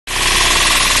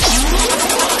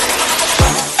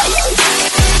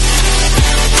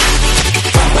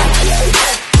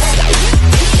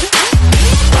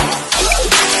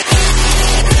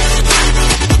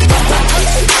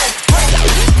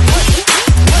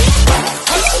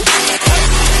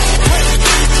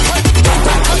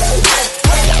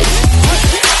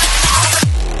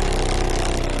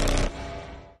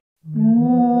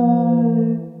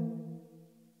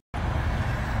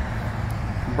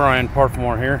Brian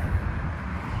Parthemore here.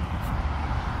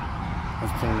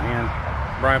 Let's put him in hand.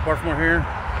 Brian Parthemore here,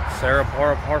 Sarah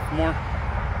Parthemore,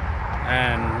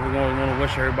 and we want to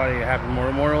wish everybody a happy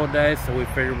Memorial Day. So we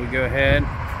figured we'd go ahead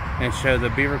and show the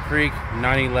Beavercreek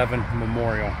 9/11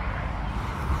 Memorial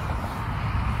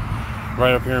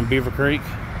right up here in Beavercreek.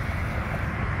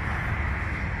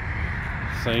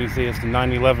 So you can see it's the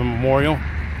 9/11 Memorial.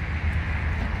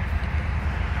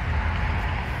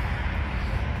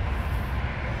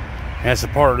 And it's a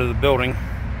part of the building,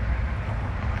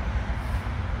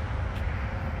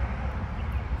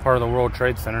 part of the World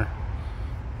Trade Center.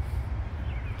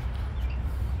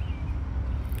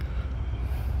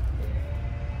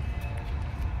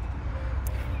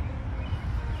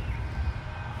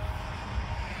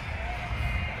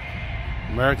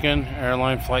 American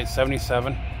Airline Flight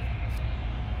 77.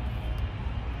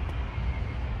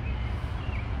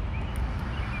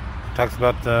 Talks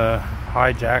about the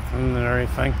hijacking and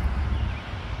everything.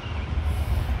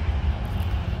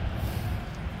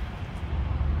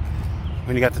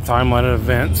 When you got the timeline of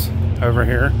events over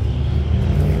here,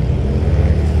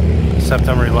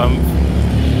 September 11th.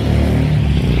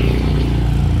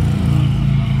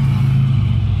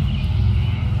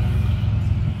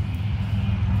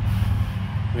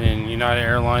 In United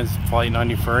Airlines Flight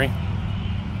 93.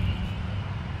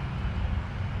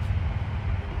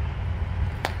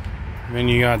 Then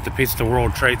you got the piece of the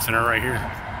World Trade Center right here.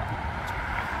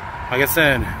 Like I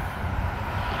said,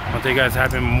 I want you guys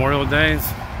happy Memorial Days.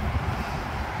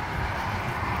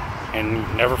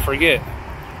 And never forget.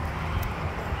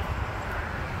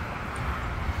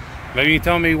 Maybe you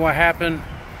tell me what happened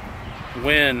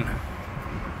when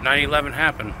 9/11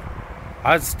 happened.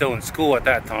 I was still in school at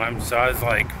that time, so I was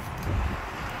like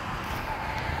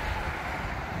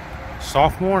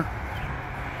sophomore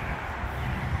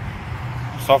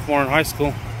in high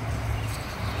school.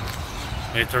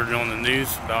 They turned on the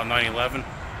news about 9/11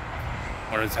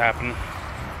 when it's happening.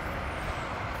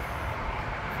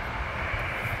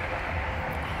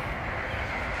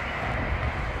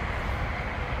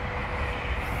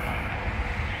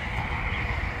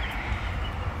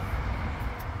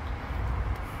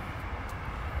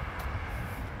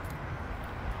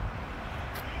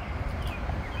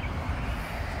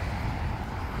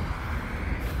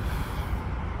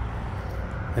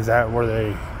 Is that where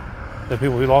the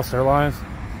people who lost their lives?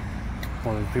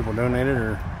 Or the people donated,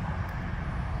 or?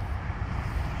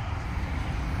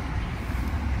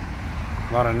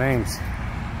 A lot of names.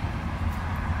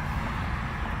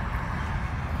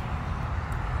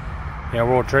 Yeah,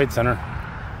 World Trade Center.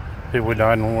 People who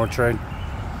died in the World Trade.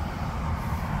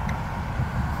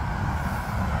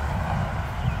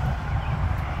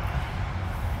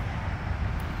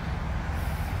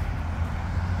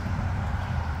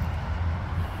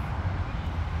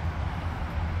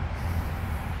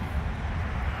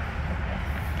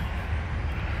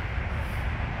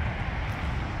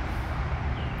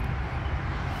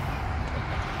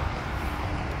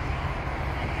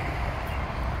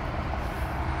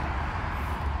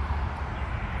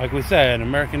 Like we said,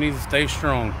 America needs to stay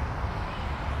strong.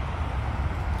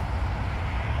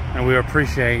 And we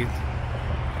appreciate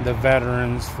the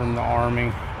veterans from the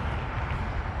Army.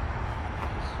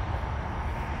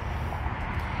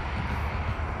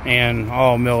 And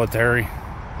all military.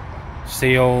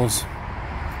 SEALs.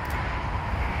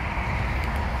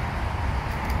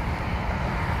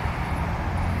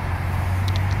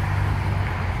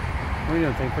 What are you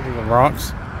doing? Take pictures of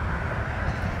rocks?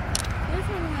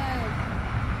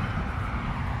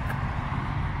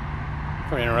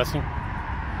 Pretty interesting.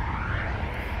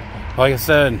 Like I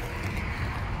said,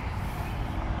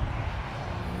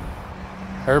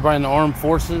 everybody in the armed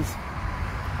forces,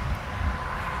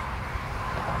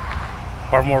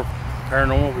 Parthemore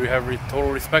Paranormal, we have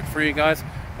total respect for you guys,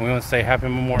 and we want to say happy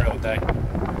Memorial Day.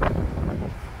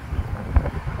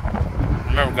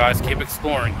 Remember guys, keep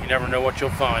exploring. You never know what you'll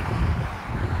find.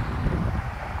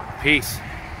 Peace.